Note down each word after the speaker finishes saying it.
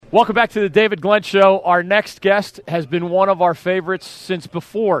Welcome back to the David Glenn Show. Our next guest has been one of our favorites since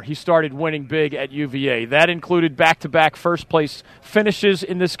before he started winning big at UVA. That included back-to-back first-place finishes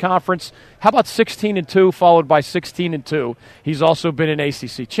in this conference. How about 16-2 followed by 16-2? He's also been an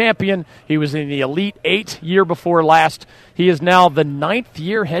ACC champion. He was in the Elite Eight year before last. He is now the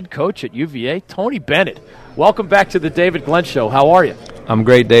 9th-year head coach at UVA, Tony Bennett. Welcome back to the David Glenn Show. How are you? I'm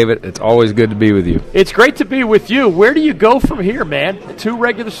great, David. It's always good to be with you. It's great to be with you. Where do you go from here, man? 2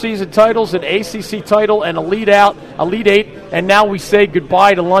 regular season titles, an ACC title, and Elite Eight, and now we say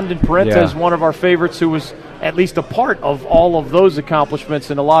goodbye to London Parentes, one of our favorites who was at least a part of all of those accomplishments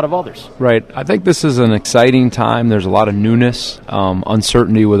and a lot of others. Right. I think this is an exciting time. There's a lot of newness,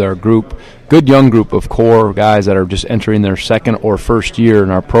 uncertainty with our group. Good young group of core guys that are just entering their second or first year in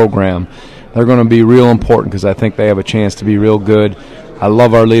our program. They're going to be real important because I think they have a chance to be real good. I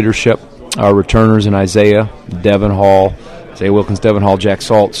love our leadership, our returners in Isaiah, Devin Hall, Isaiah Wilkins, Devin Hall, Jack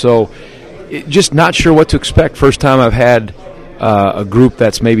Salt. So just not sure what to expect. First time I've had a group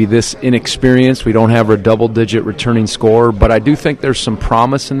that's maybe this inexperienced. We don't have a double-digit returning scorer, but I do think there's some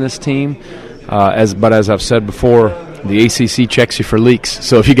promise in this team. But as I've said before, the ACC checks you for leaks.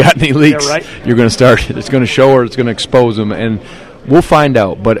 So if you got any leaks, you're going to start. It's going to show or it's going to expose them, and we'll find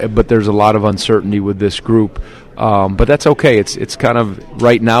out. But there's a lot of uncertainty with this group. But that's okay. It's kind of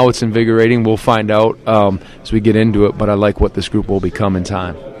right now it's invigorating. We'll find out as we get into it, but I like what this group will become in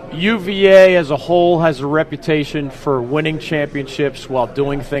time. UVA as a whole has a reputation for winning championships while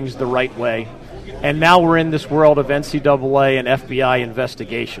doing things the right way. And now we're in this world of NCAA and FBI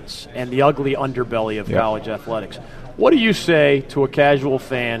investigations and the ugly underbelly of college athletics. What do you say to a casual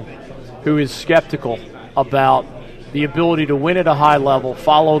fan who is skeptical about the ability to win at a high level,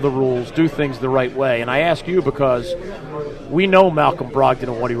 follow the rules, do things the right way? And I ask you because we know Malcolm Brogdon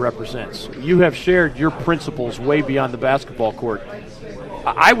and what he represents. You have shared your principles way beyond the basketball court.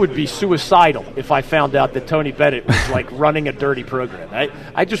 I would be suicidal if I found out that Tony Bennett was like running a dirty program.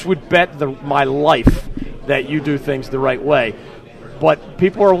 I just would bet my life that you do things the right way. But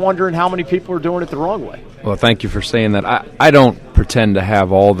people are wondering how many people are doing it the wrong way. Well, thank you for saying that. I don't pretend to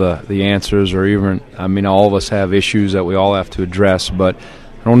have all the answers or even, all of us have issues that we all have to address, but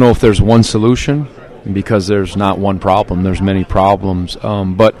I don't know if there's one solution because there's not one problem. There's many problems.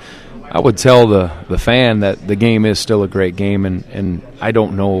 But I would tell the fan that the game is still a great game, and I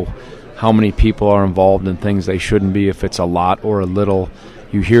don't know how many people are involved in things they shouldn't be, if it's a lot or a little.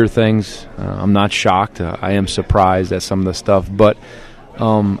 You hear things. I'm not shocked. I am surprised at some of the stuff, but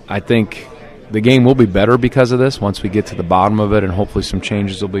I think the game will be better because of this once we get to the bottom of it, and hopefully some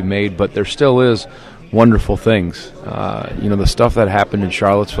changes will be made. But there still is wonderful things. The stuff that happened in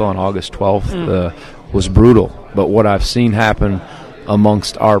Charlottesville on August 12th was brutal. But what I've seen happen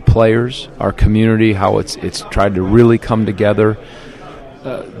amongst our players, our community, how it's tried to really come together.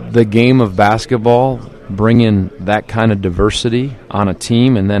 The game of basketball, bringing that kind of diversity on a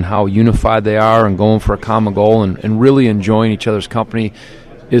team, and then how unified they are and going for a common goal and really enjoying each other's company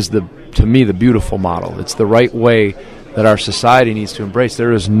is, to me, the beautiful model. It's the right way that our society needs to embrace.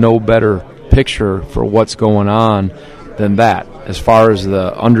 There is no better picture for what's going on than that. As far as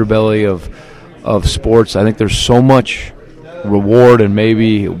the underbelly of sports, I think there's so much reward, and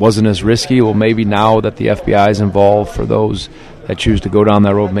maybe it wasn't as risky. Well, maybe now that the FBI is involved, for those that choose to go down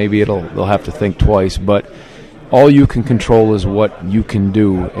that road, maybe they'll have to think twice. But all you can control is what you can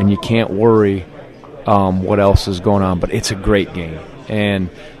do, and you can't worry what else is going on. But it's a great game, and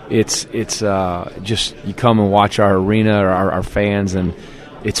it's just you come and watch our arena, or our fans, and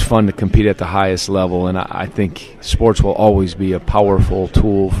it's fun to compete at the highest level. And I think sports will always be a powerful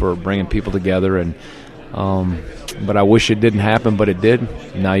tool for bringing people together. And but I wish it didn't happen, but it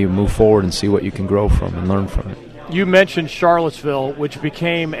did. Now you move forward and see what you can grow from and learn from it. You mentioned Charlottesville, which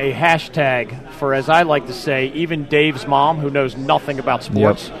became a hashtag for, as I like to say, even Dave's mom, who knows nothing about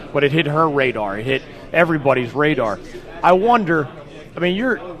sports, but it hit her radar. It hit everybody's radar. I wonder,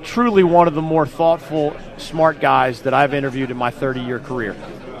 you're truly one of the more thoughtful, smart guys that I've interviewed in my 30-year career.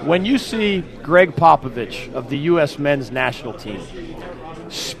 When you see Greg Popovich of the U.S. men's national team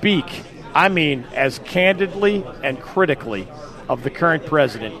speak, as candidly and critically of the current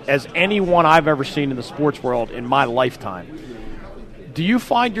president as anyone I've ever seen in the sports world in my lifetime, do you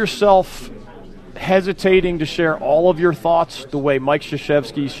find yourself hesitating to share all of your thoughts the way Mike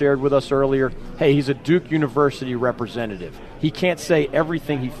Krzyzewski shared with us earlier? Hey, he's a Duke University representative. He can't say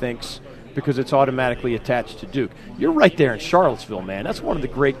everything he thinks because it's automatically attached to Duke. You're right there in Charlottesville, man. That's one of the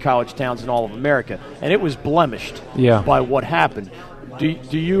great college towns in all of America, and it was blemished by what happened.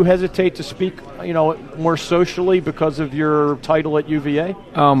 Do you hesitate to speak, more socially because of your title at UVA?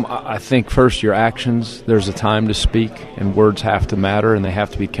 I think first your actions. There's a time to speak, and words have to matter, and they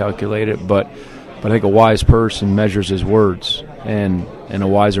have to be calculated. But I think a wise person measures his words, and a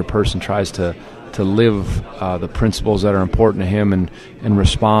wiser person tries to live the principles that are important to him and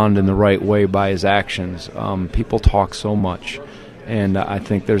respond in the right way by his actions. People talk so much, and I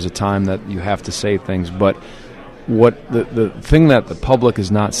think there's a time that you have to say things. But what the thing that the public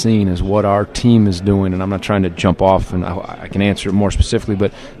is not seeing is what our team is doing, and I'm not trying to jump off, and I can answer it more specifically,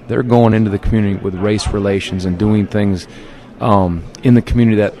 but they're going into the community with race relations and doing things in the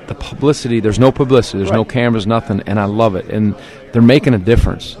community that the publicity, there's no publicity, there's no cameras, nothing, and I love it. And they're making a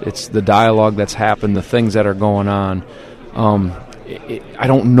difference. It's the dialogue that's happened, the things that are going on. I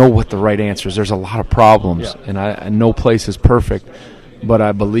don't know what the right answer is. There's a lot of problems, and no place is perfect, but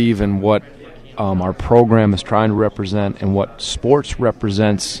I believe in what our program is trying to represent and what sports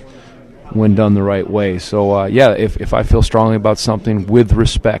represents when done the right way. So, if I feel strongly about something with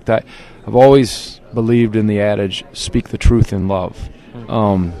respect, I've always believed in the adage, speak the truth in love.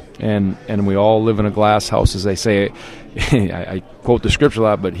 And we all live in a glass house, as they say. I quote the scripture a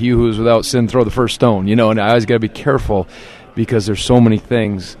lot, but he who is without sin, throw the first stone. And I always got to be careful because there's so many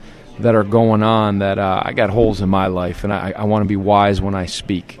things that are going on that I got holes in my life, and I want to be wise when I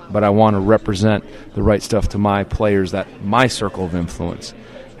speak, but I want to represent the right stuff to my players, that my circle of influence.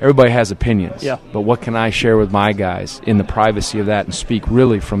 Everybody has opinions, but what can I share with my guys in the privacy of that and speak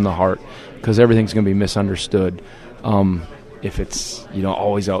really from the heart, because everything's going to be misunderstood if it's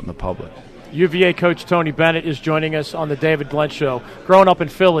always out in the public. UVA coach Tony Bennett is joining us on the David Glenn Show. Growing up in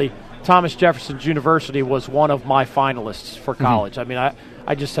Philly, Thomas Jefferson University was one of my finalists for college. I mean,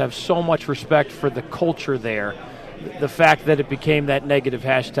 I just have so much respect for the culture there. The fact that it became that negative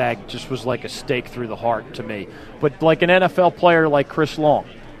hashtag just was like a stake through the heart to me. But like an NFL player like Chris Long,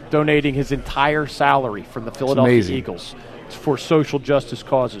 donating his entire salary from the Philadelphia Eagles for social justice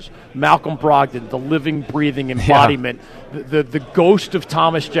causes. Malcolm Brogdon, the living, breathing embodiment. The ghost of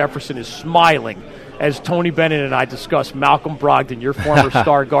Thomas Jefferson is smiling as Tony Bennett and I discuss Malcolm Brogdon, your former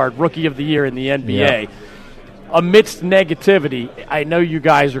star guard, Rookie of the Year in the NBA. Amidst negativity, I know you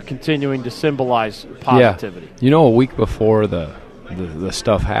guys are continuing to symbolize positivity. A week before the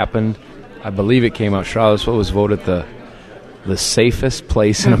stuff happened, I believe it came out, Charlottesville was voted the safest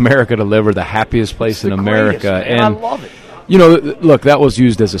place in America to live, or the happiest place in America. Greatest, and I love it. Look, that was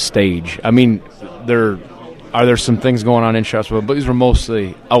used as a stage. I mean, there are some things going on in Charlottesville, but these were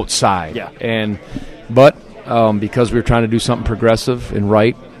mostly outside. But because we were trying to do something progressive and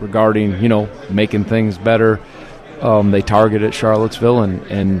right regarding, making things better, they targeted Charlottesville,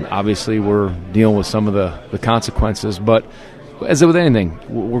 and obviously we're dealing with some of the consequences. But as with anything,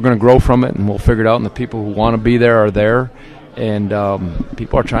 we're going to grow from it, and we'll figure it out, and the people who want to be there are there, and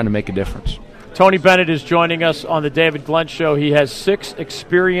people are trying to make a difference. Tony Bennett is joining us on the David Glenn Show. He has 6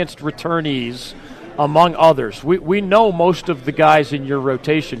 experienced returnees, among others. We know most of the guys in your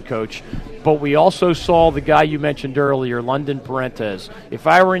rotation, Coach, but we also saw the guy you mentioned earlier, London Parentes. If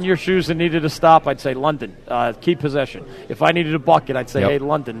I were in your shoes and needed a stop, I'd say, London, keep possession. If I needed a bucket, I'd say, hey,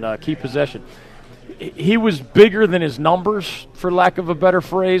 London, keep possession. He was bigger than his numbers, for lack of a better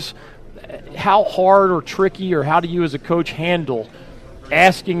phrase. How hard or tricky, or how do you as a coach handle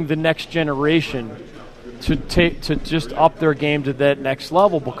asking the next generation to just up their game to that next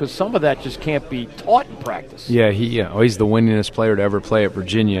level, because some of that just can't be taught in practice? He's the winningest player to ever play at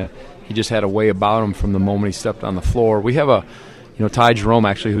Virginia. He just had a way about him from the moment he stepped on the floor. We have Ty Jerome,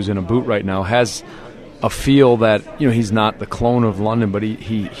 actually, who's in a boot right now, has a feel that, he's not the clone of London, but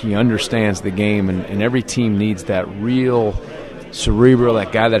he understands the game, and every team needs that real cerebral,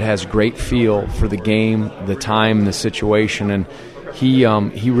 that guy that has great feel for the game, the time, the situation, and he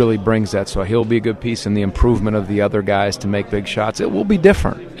really brings that. So he'll be a good piece in the improvement of the other guys to make big shots. It will be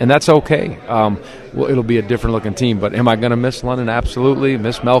different, and that's okay. It'll be a different-looking team. But am I going to miss London? Absolutely.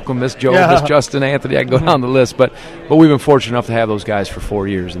 Miss Malcolm, miss Joe, miss Justin, Anthony. I can go down the list. But we've been fortunate enough to have those guys for 4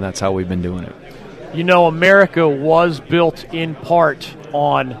 years, and that's how we've been doing it. America was built in part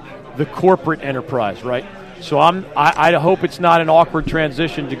on the corporate enterprise, right? So I hope it's not an awkward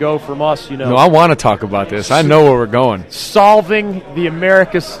transition to go from us, No, I want to talk about this. I know where we're going. Solving the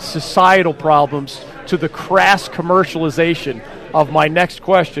America's societal problems to the crass commercialization of my next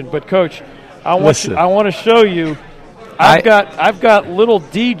question. But Coach, I want to show you. I've got little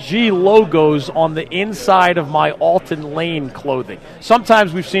DG logos on the inside of my Alton Lane clothing.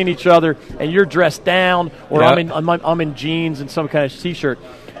 Sometimes we've seen each other, and you're dressed down, or I'm in jeans and some kind of T-shirt.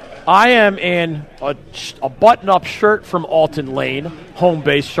 I am in a button-up shirt from Alton Lane, home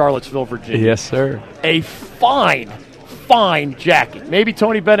base, Charlottesville, Virginia. Yes, sir. A fine jacket. Maybe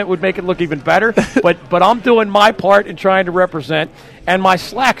Tony Bennett would make it look even better, but I'm doing my part in trying to represent. And my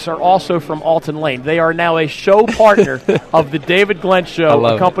slacks are also from Alton Lane. They are now a show partner of the David Glenn Show,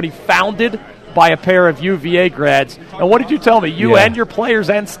 a company founded by a pair of UVA grads. And what did you tell me? You and your players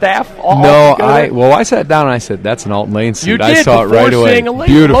and staff all together? I sat down and I said, that's an Alton Lane suit. You did, I saw it right away. Seeing a Lane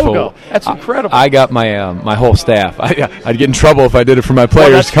Beautiful logo. That's incredible. I got my my whole staff. I'd get in trouble if I did it for my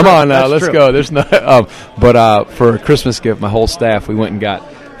players. Come on now, let's go. There's no, but for a Christmas gift, my whole staff, we went and got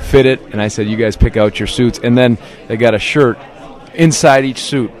fitted, and I said, you guys pick out your suits. And then they got a shirt. Inside each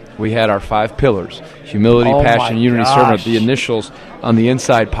suit, we had our 5 pillars: humility, passion, unity, servant, the initials on the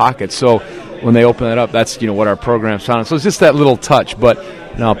inside pocket. So when they open it up, that's what our program's on. So it's just that little touch. But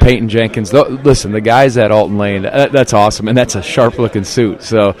Peyton Jenkins, listen, the guys at Alton Lane, that's awesome, and that's a sharp-looking suit.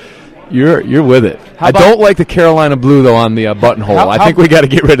 So you're with it. I don't like the Carolina blue, though, on the buttonhole. I think we got to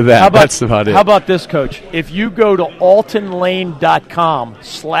get rid of that. That's about it. How about this, Coach? If you go to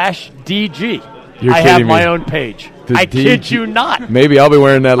altonlane.com/DG, I have my own page. I kid you not. Maybe I'll be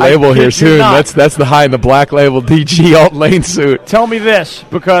wearing that label here soon. That's the high and the black label DG Alton Lane suit. Tell me this,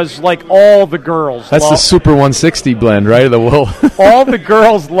 because like all the girls, that's the Super 160 blend, right? The wool. All the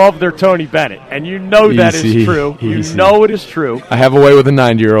girls love their Tony Bennett, and you know that is true. You know it is true. I have a way with the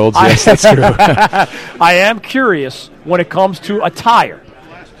 90-year-olds. Yes, that's true. I am curious when it comes to attire.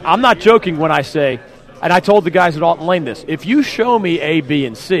 I'm not joking when I say, and I told the guys at Alton Lane this: if you show me A, B,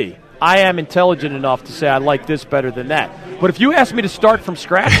 and C, I am intelligent enough to say I like this better than that. But if you ask me to start from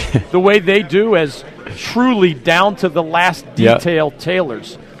scratch, the way they do, as truly down to the last detail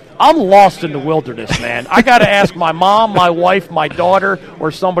tailors, I'm lost in the wilderness, man. I got to ask my mom, my wife, my daughter,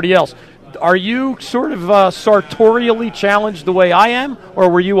 or somebody else. Are you sort of sartorially challenged the way I am, or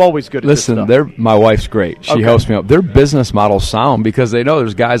were you always good at this stuff? Listen, my wife's great. She helps me out. Their business model's sound because they know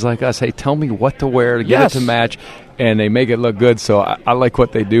there's guys like us, hey, tell me what to wear to get it to match, and they make it look good, so I like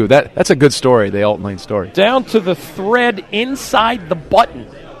what they do. That's a good story, the Alton Lane story. Down to the thread inside the button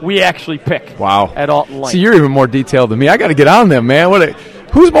we actually pick at Alton Lane. See, you're even more detailed than me. I got to get on them, man.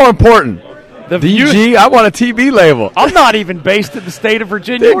 Who's more important? The DG, I want a TB label. I'm not even based in the state of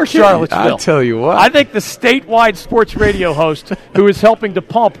Virginia or Charlottesville. I'll tell you what. I think the statewide sports radio host who is helping to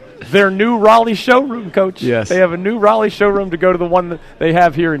pump their new Raleigh showroom, Coach. Yes. They have a new Raleigh showroom to go to the one that they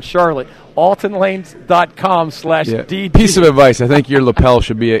have here in Charlotte. altonlanes.com/DG. Piece of advice. I think your lapel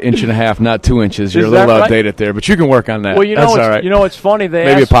should be 1.5 inches, not 2 inches. You're a little outdated there, but you can work on that. Well, that's all right. You know what's funny?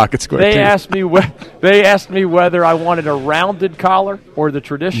 Maybe a pocket square, They too. They asked me whether I wanted a rounded collar or the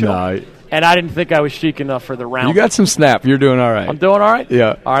traditional. No. And I didn't think I was chic enough for the round. You got some snap. You're doing all right. I'm doing all right?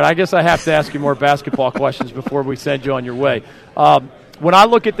 Yeah. All right, I guess I have to ask you more basketball questions before we send you on your way. When I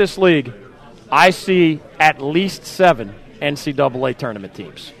look at this league, I see at least 7 NCAA tournament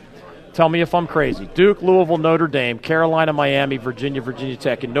teams. Tell me if I'm crazy. Duke, Louisville, Notre Dame, Carolina, Miami, Virginia, Virginia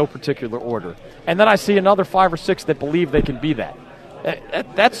Tech, in no particular order. And then I see another 5 or 6 that believe they can be that.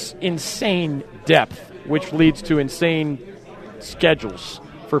 That's insane depth, which leads to insane schedules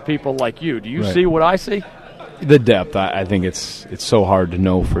for people like you. Do you see what I see? The depth, I think it's so hard to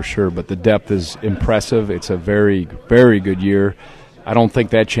know for sure, but the depth is impressive. It's a very, very good year. I don't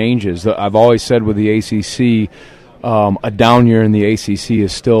think that changes. I've always said with the ACC, a down year in the ACC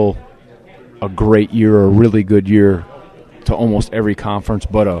is still a great year or a really good year to almost every conference,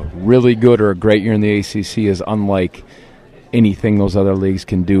 but a really good or a great year in the ACC is unlike anything those other leagues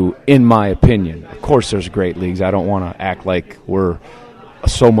can do, in my opinion. Of course there's great leagues. I don't want to act like we're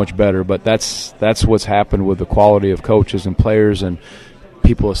so much better, but that's what's happened with the quality of coaches and players and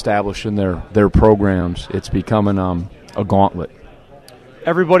people establishing their programs. It's becoming a gauntlet.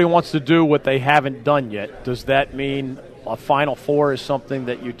 Everybody wants to do what they haven't done yet. Does that mean a Final Four is something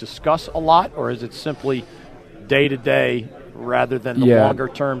that you discuss a lot, or is it simply day-to-day rather than the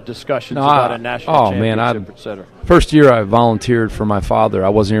longer-term discussions about a national championship, et cetera? First year I volunteered for my father. I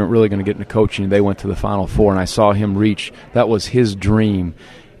wasn't even really going to get into coaching. They went to the Final Four, and I saw him reach. That was his dream,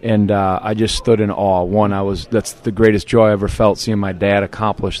 and I just stood in awe. That's the greatest joy I ever felt, seeing my dad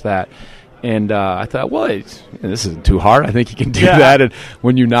accomplish that. And I thought, well, this isn't too hard. I think you can do that. And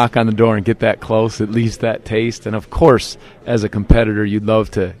when you knock on the door and get that close, it leaves that taste. And, of course, as a competitor, you'd love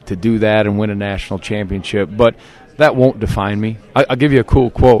to do that and win a national championship. But that won't define me. I'll give you a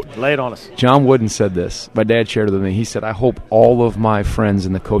cool quote. Lay it on us. John Wooden said this. My dad shared it with me. He said, I hope all of my friends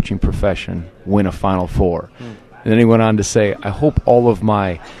in the coaching profession win a Final Four. And then he went on to say, I hope all of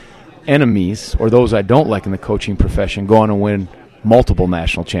my enemies or those I don't like in the coaching profession go on and win multiple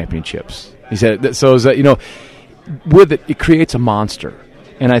national championships. He said, so is that, with it creates a monster.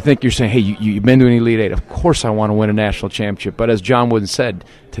 And I think you're saying, hey, you've been to an Elite Eight. Of course I want to win a national championship. But as John Wooden said,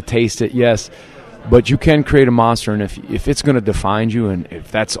 to taste it, yes. But you can create a monster, and if it's going to define you and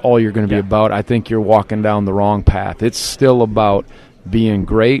if that's all you're going to be about, I think you're walking down the wrong path. It's still about being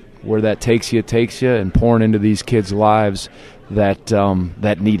great. Where that takes you, and pouring into these kids' lives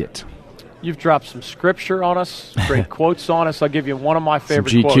that need it. You've dropped some scripture on us, great quotes on us. I'll give you one of my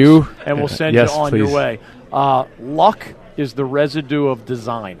favorite some GQ. quotes, and we'll send yes, you on please. your way. Luck is the residue of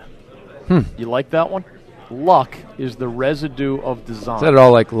design. You like that one? Luck is the residue of design. Is that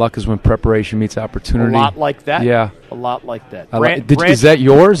all like luck is when preparation meets opportunity? A lot like that. Yeah. A lot like that. Is that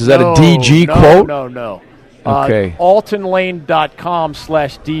yours? Is that a DG quote? No. Okay.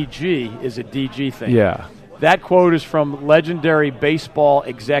 Altonlane.com/DG is a DG thing. Yeah. That quote is from legendary baseball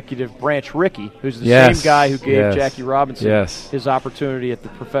executive Branch Rickey, who's the same guy who gave Jackie Robinson his opportunity at the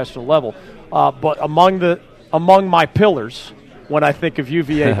professional level. But among my pillars, when I think of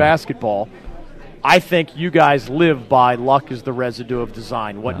UVA basketball, I think you guys live by luck is the residue of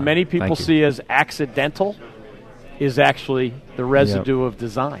design. What many people see as accidental is actually the residue of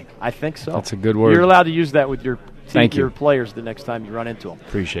design. I think so. That's a good word. You're allowed to use that with your players the next time you run into them.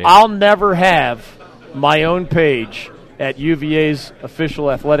 Appreciate it. I'll never have my own page at UVA's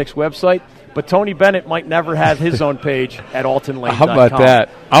official athletics website, but Tony Bennett might never have his own page at altonlane.com. How about that?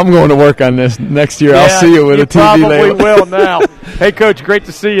 I'm going to work on this next year. I'll see you with a TV label. You probably will now. Hey, Coach, great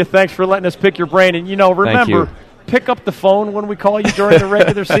to see you. Thanks for letting us pick your brain. And, remember, pick up the phone when we call you during the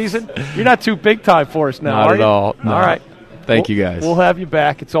regular season. You're not too big time for us now, are you? Not at all. No. All right. Thank you, guys. We'll have you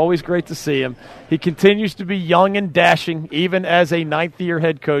back. It's always great to see him. He continues to be young and dashing, even as a ninth-year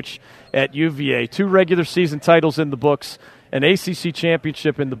head coach at UVA. 2 regular season titles in the books, an ACC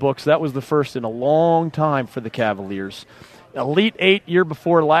championship in the books. That was the first in a long time for the Cavaliers. Elite Eight year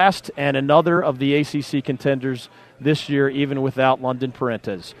before last, and another of the ACC contenders this year, even without London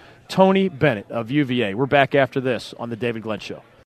Parentes. Tony Bennett of UVA. We're back after this on The David Glenn Show.